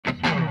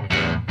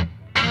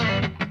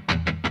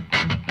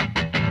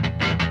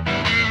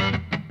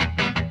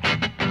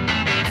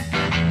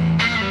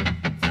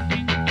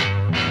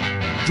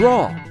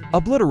Draw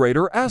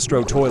Obliterator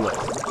Astro Toilet.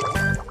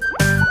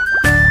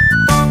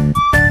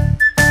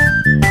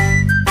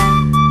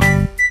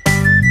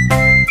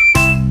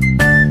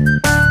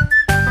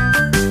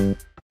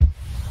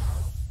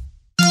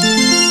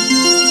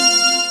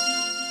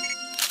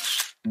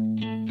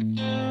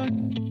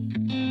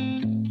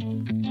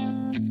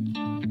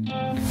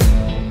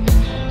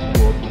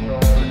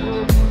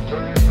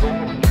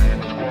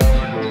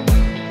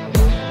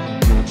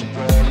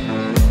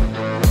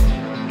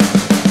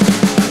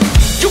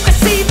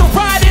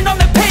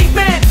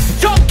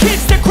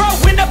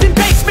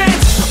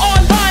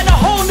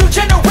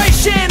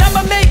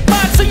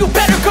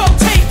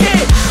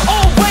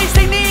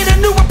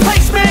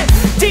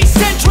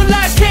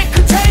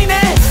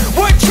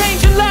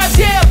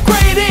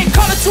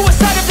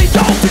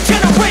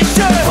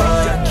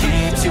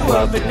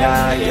 But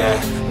now, yeah,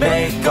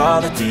 make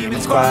all the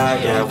demons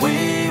quiet, yeah.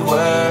 We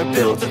were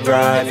built to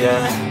thrive,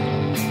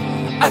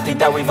 yeah. I think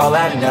that we've all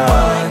had enough.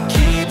 What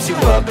keeps you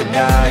up at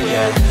night,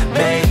 yeah.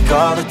 Make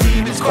all the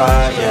demons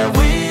quiet, yeah.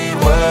 We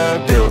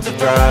were built to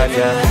thrive,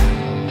 yeah.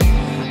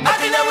 I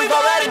think that we've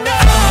all had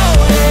enough.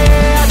 Oh,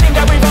 yeah, I think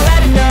that we've all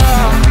had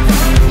enough.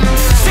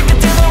 Sick of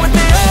dealing with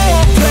the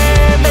old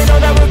plan. They know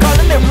that we're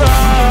calling it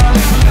wrong.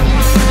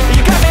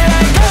 You got me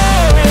like,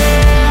 oh,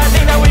 yeah, I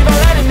think that we've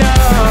all had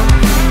enough.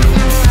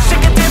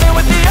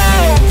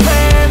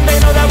 They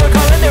know that we're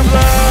calling it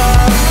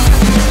love.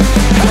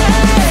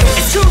 Hey,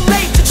 it's too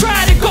late to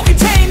try to go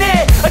contain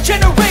it. A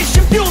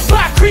generation fueled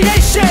by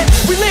creation.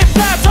 We live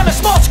lives on a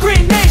small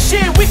screen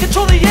nation. We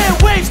control the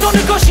airwaves, no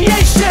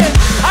negotiation.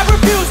 I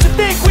refuse to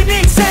think we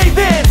need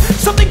saving.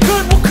 Something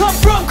good will come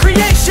from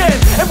creation.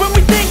 And when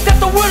we think that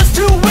the world is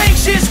too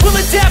anxious, we'll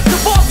adapt,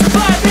 evolve,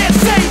 survive and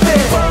save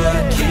it. What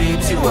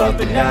keeps you up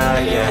at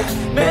night, yeah.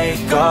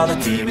 Make all the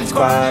demons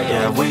quiet,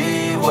 yeah.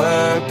 We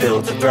were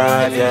built to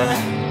thrive,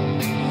 yeah.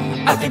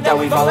 I think that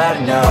we've all had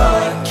enough.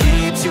 What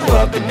keeps you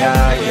up at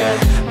night, yeah.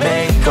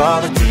 Make all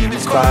the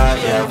demons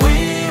quiet, yeah.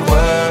 We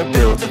were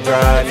built to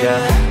thrive,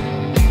 yeah.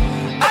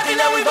 I think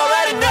that we've all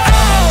had enough.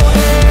 Oh,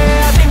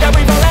 yeah, I think that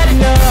we've all had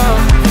enough.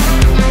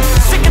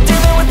 Sick of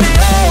dealing with the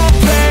old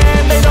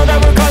plan. They know that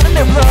we're calling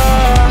it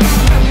wrong.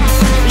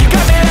 You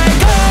got me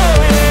like,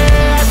 oh,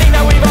 yeah, I think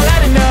that we've all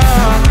had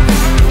enough.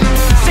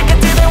 Sick of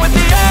dealing with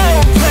the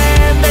old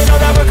plan. They know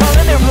that we're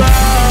calling it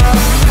wrong.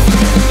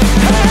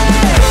 Hey.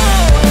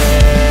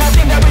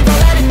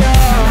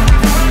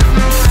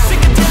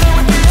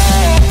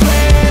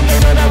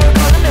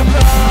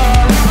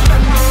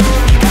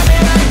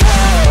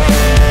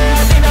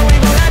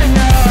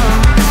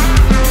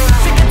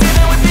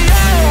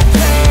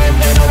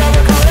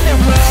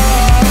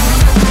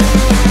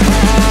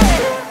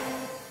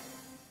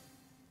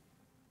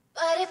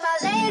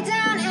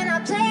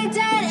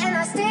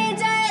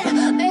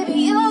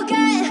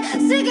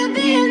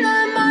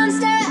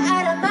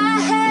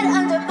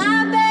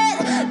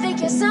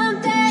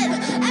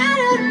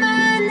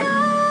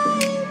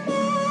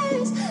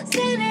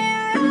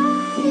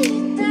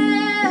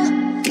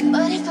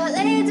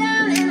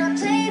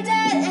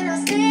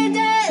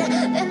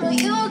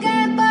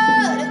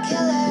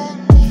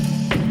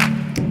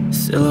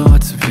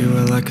 Silhouettes of you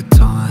are like a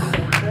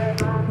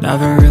taunt.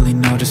 Never really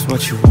know just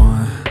what you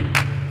want.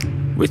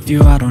 With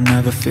you I don't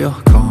ever feel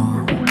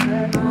calm.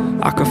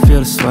 I can feel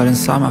the sweat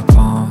inside my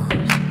palms.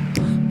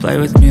 Play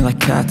with me like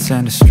cats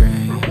and a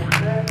string.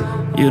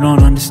 You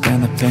don't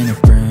understand the pain it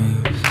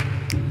brings.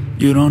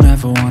 You don't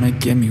ever wanna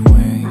give me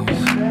wings.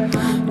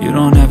 You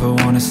don't ever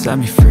wanna set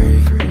me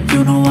free.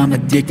 You know I'm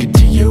addicted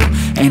to you,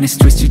 and it's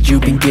twisted,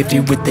 you've been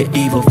gifted with the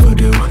evil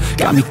voodoo.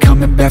 Got me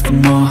coming back for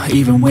more,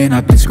 even when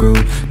I've been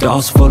screwed.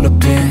 Dolls full of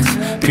pins,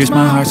 pierce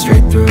my heart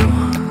straight through.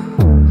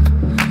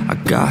 I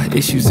got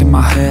issues in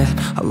my head,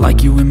 I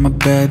like you in my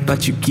bed,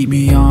 but you keep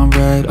me on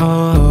red.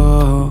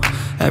 Oh,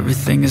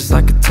 everything is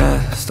like a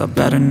test, I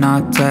better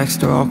not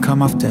text or I'll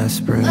come off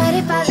desperate. But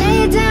if I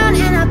lay down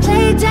and I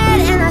play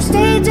dead and I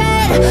stay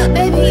dead,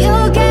 baby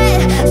you'll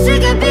get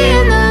sick of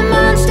being the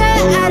monster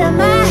out of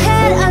my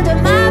head, under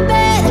my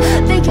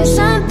bed, thinking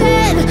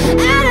something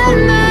out of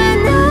my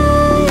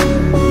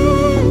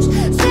nightmares,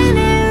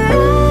 standing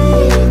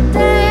right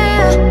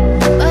there.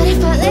 But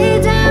if I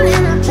lay down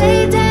and I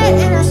play dead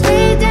and I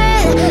stay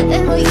dead,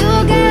 then will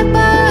you get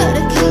bored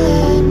of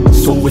killing?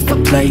 So if I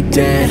play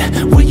dead,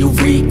 will you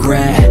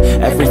regret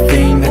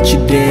everything that you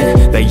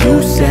did, that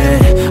you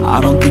said? I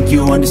don't think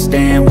you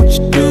understand what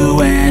you're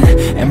doing,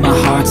 and my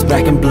heart's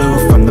black and blue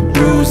from the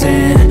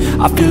bruising.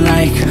 I feel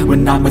like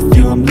when I'm with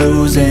you I'm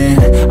losing.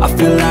 I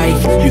feel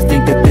like you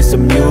think that this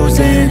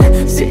amusing,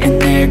 sitting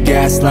there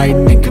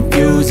gaslighting and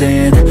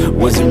confusing.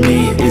 Was it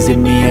me? Is it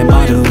me? Am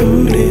I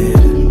deluded?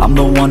 I'm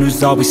the one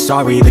who's always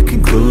sorry, the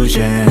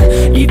conclusion.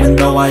 Even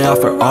though I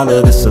offer all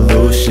of the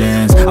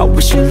solutions, I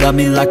wish you loved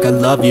me like I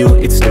love you,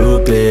 it's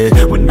stupid.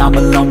 When I'm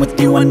alone with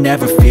you I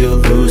never feel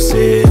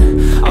lucid.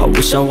 I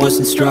wish I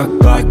wasn't struck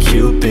by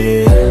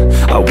Cupid.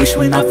 I wish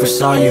when I first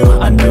saw you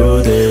I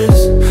knew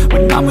this.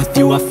 When I'm with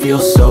you I feel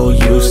so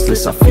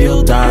useless, I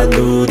feel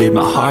diluted,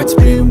 my heart's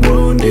been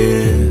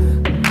wounded.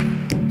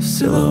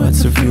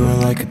 Silhouettes of you are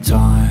like a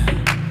taunt.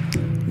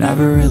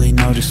 Never really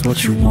know just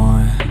what you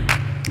want.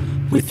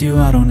 With you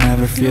I don't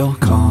ever feel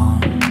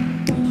calm.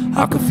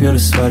 I can feel the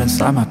sweat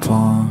inside my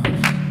palm.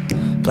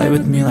 Play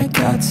with me like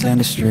cats and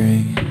a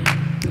string.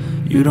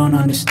 You don't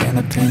understand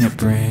the pain it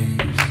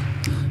brings.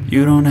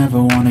 You don't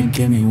ever wanna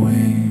give me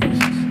wings.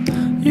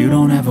 You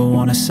don't ever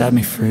wanna set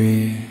me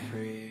free.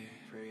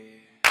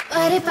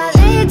 But if I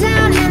lay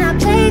down and I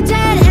play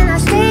dead and I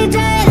stay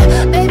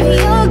dead, baby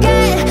you'll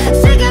get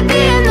sick of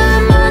being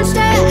the monster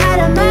out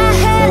of my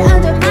head,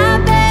 under my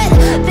bed,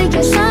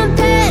 thinking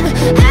something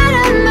out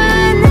of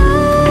my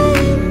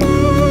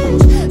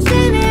nightmares.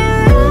 See me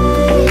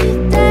right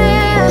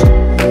there.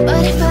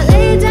 But if I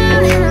lay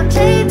down and I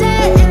play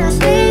dead and I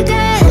stay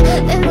dead,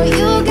 then will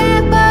you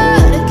get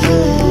bored of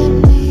killing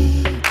me?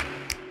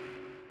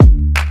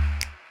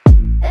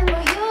 Then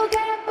will you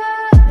get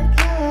bored of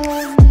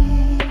killing me?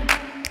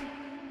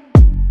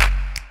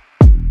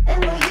 And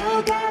will you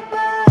get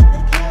bored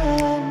of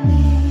killing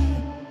me?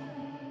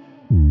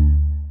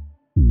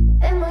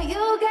 And will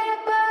you get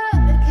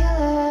bored of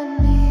killing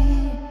me?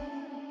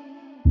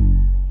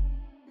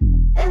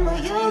 And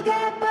will you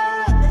get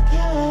bored of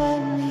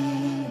killing me?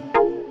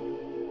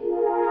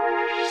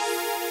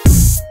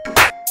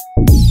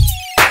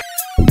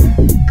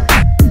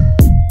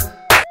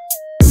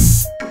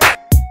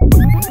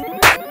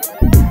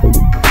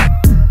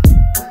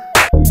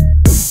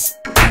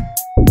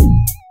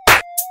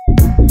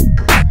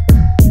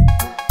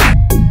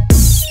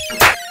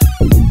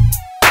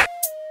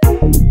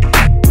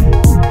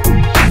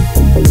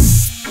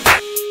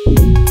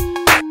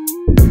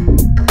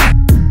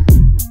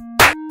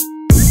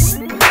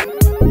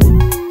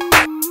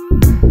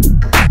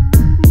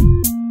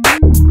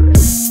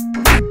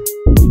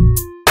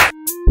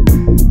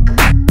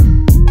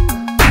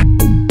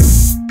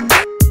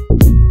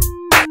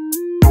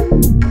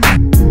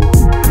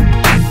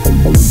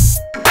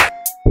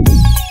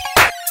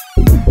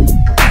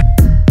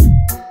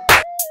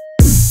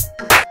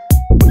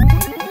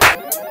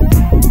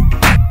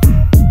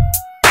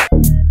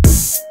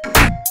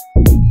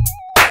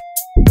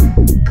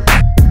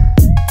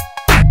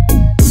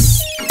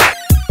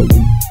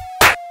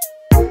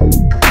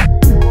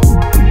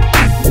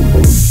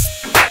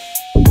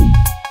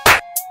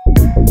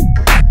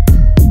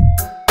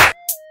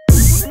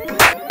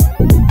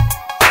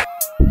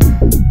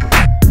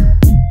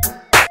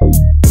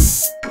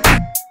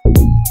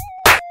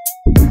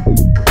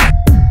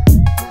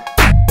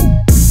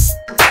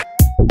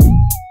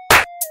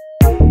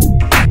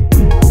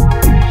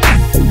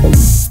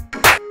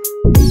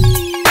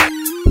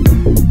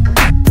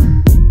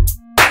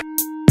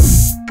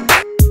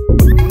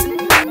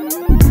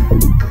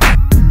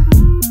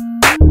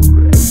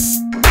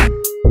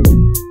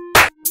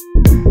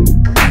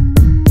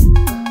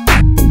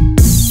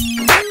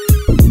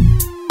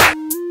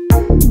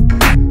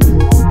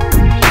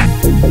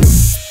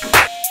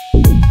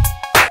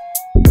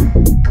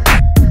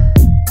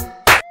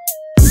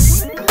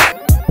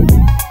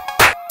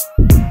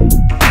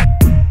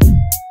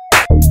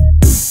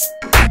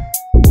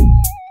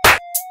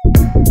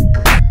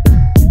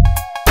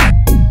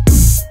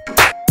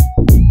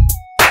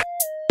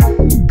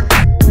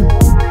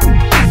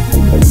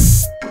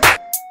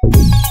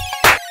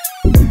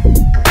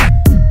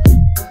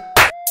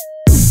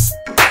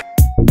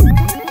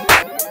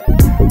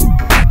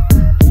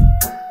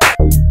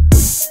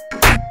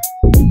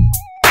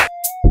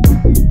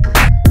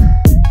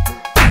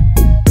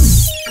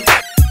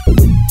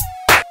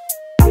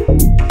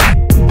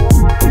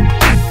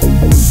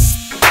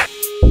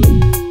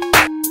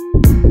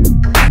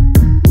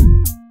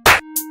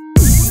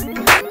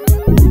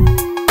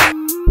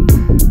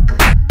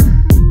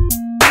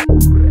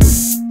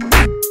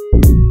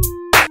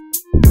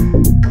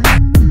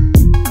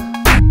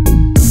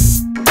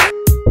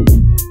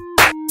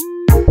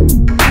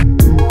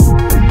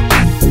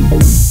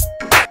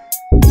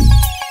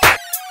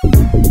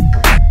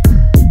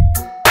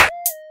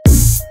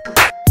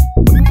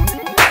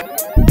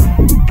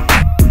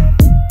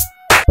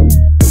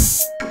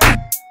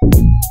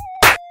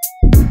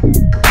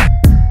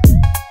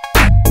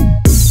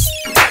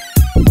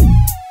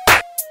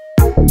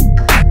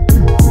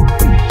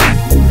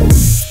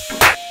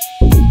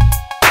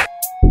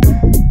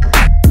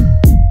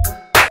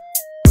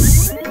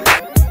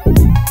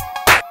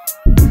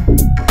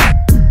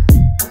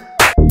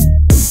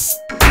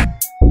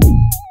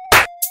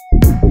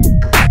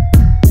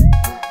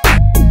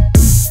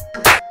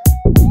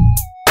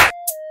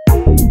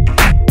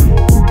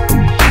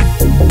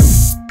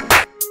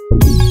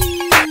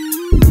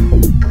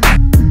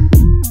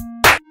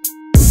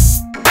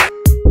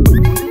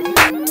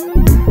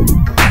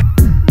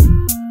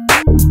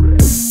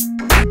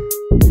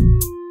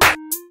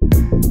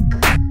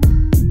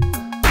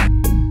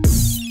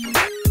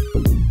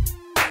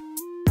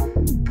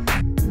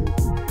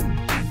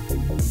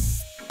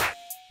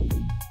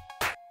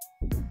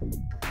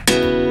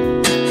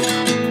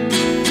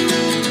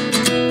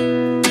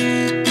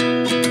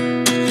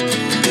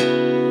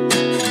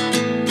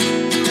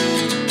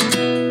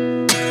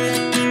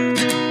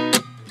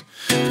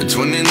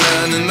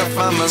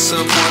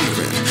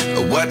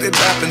 what did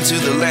happen to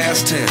the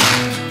last 10?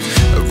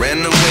 I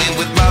ran away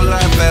with my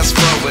life, fast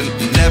forward,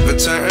 never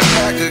turn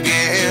back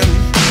again.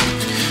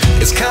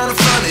 It's kind of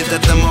funny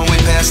that the more we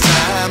pass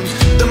time,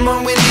 the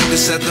more we need to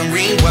set them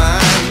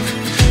rewind.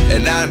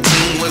 And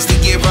 19 was the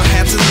year I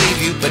had to leave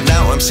you, but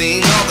now I'm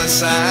seeing all the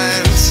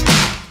signs.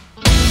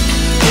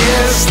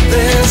 Is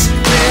this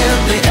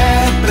really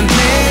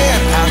happening?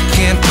 I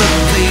can't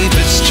believe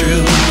it's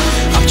true.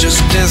 I'm just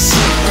as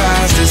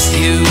surprised as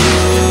you.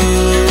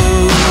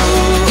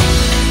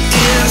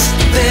 Is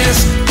this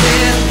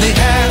really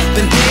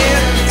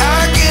happening?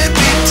 I can't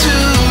be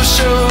too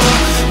sure,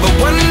 but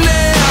one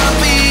day I'll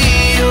be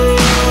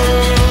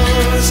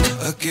yours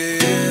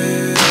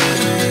again.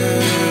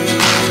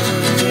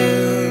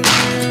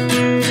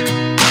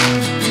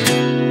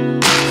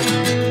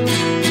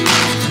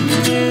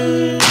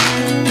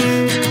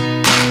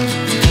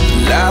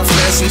 Life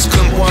lessons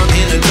come one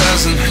in a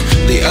dozen,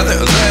 the other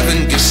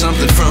 11 get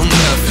something from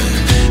nothing.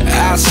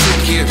 I sit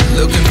here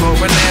looking for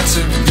an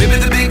answer. Maybe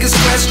the biggest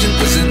question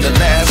was in the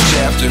last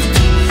chapter.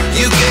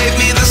 You gave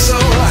me the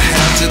soul I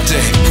have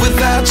today.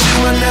 Without you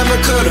I never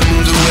could have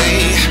moved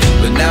away.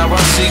 But now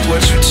I see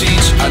what you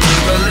teach. I do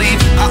believe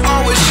I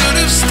always should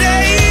have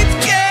stayed.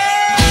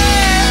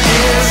 Yeah.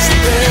 Is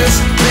this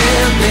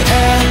really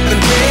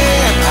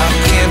happening? I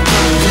can't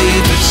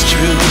believe it's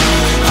true.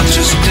 I'm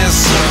just as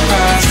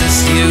surprised as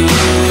you.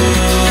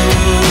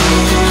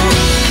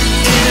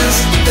 Is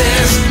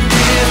this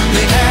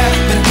really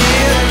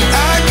happening? I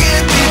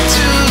can't be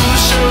too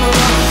sure,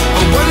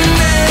 but one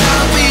day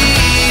I'll be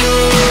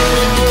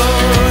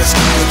yours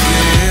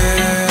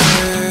again.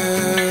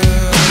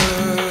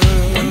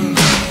 One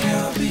day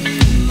I'll be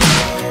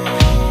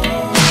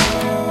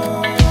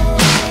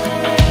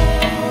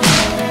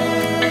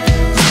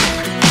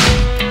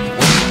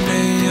One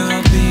day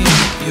I'll be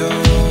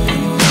yours.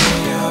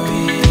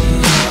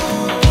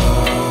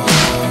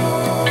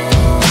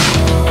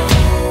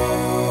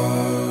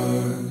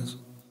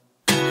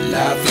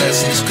 Life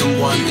lessons come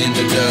one in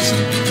a dozen,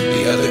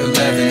 the other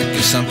 11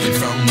 get something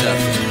from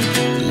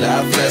nothing.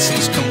 Life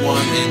lessons come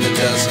one in a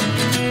dozen,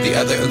 the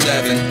other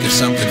 11 get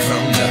something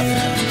from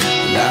nothing.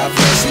 Life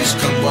lessons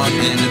come one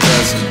in a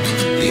dozen,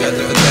 the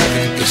other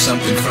 11 get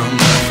something from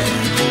nothing.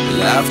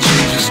 Life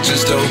changes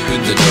just open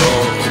the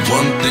door.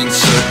 One thing's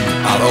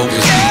certain, I'll always be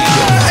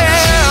yours.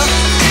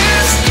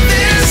 Is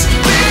this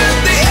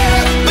really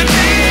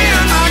happening?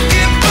 I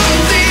can't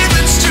believe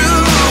it's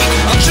true.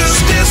 I'm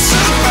just as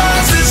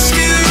surprised as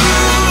you.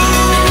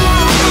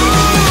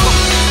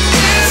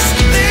 Is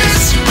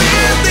this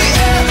really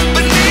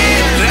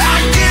happening? I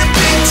can't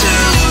be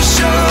too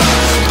sure,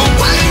 but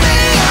one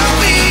day I'll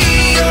be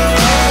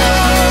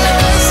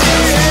yours.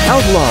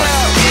 Outline.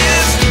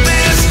 Is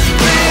this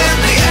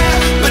really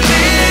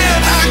happening?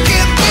 I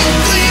can't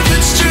believe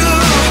it's true.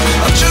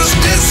 I'm just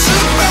as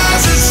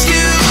surprised as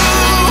you.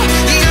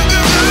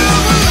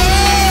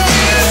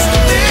 Is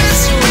this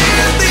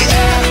really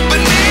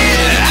happening?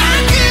 I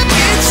can't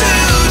be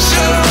too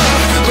sure,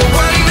 but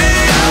one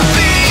day I'll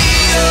be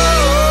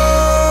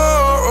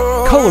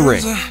yours.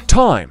 Coloring.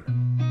 Time.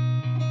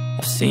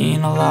 I've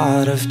seen a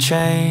lot of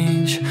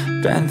change,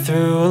 been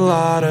through a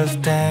lot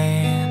of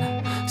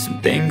pain.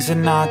 Some things are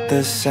not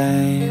the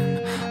same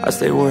as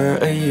they were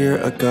a year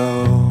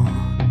ago,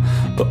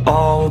 but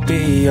all will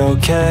be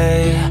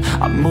okay.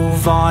 I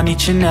move on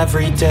each and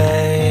every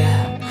day.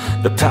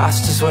 The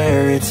past is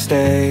where it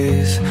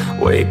stays,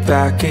 way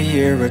back a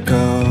year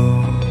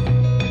ago.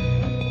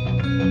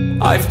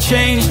 I've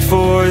changed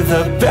for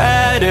the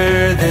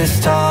better this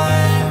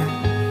time.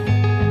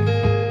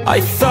 I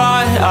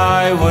thought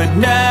I would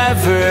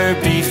never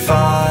be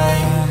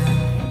fine.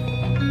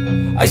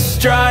 I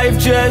strive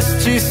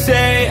just to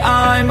say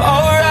I'm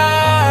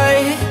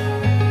alright,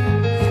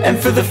 and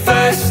for the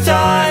first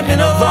time in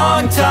a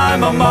long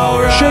time I'm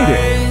alright.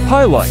 Shading,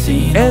 highlight,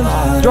 Seen and a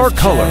lot dark of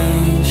color.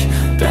 change,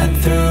 been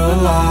through a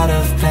lot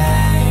of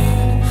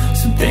pain.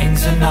 Some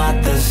things are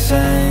not the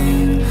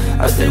same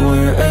as they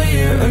were a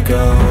year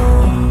ago,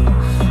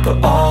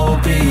 but all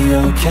will be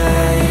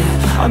okay.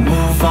 I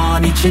move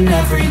on each and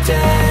every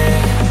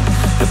day.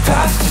 The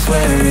past is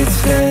where it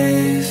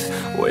stays,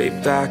 way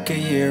back a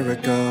year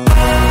ago.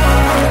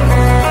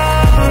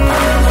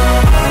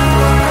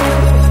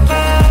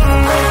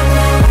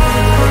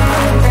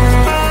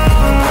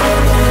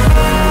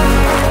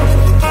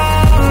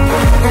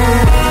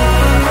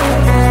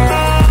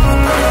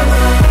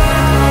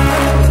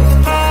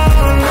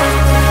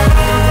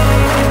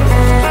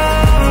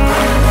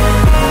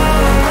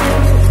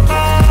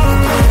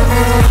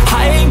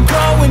 I ain't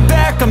going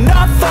back, I'm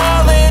not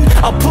falling.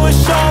 I'll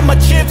push all my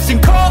chips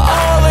and call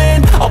all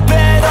in. I'll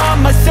bet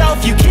on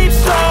myself, you keep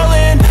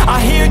stalling. I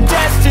hear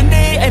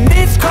destiny and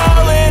it's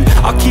calling.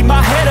 I'll keep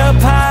my head up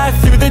high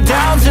through the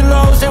downs and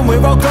lows, and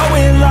we're all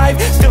going life.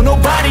 Still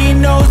nobody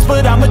knows,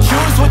 but I'ma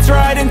choose what's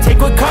right and take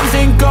what comes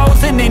and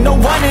goes. And ain't no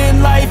one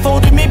in life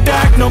holding me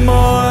back no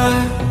more.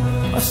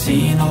 I've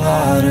seen a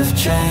lot of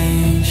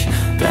change,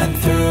 been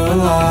through a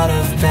lot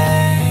of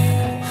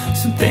pain.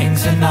 Some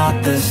things are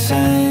not the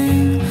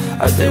same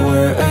as they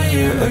were a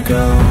year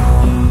ago,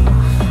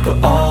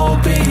 but all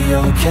will be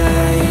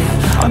okay.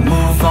 I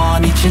move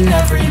on each and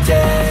every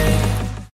day.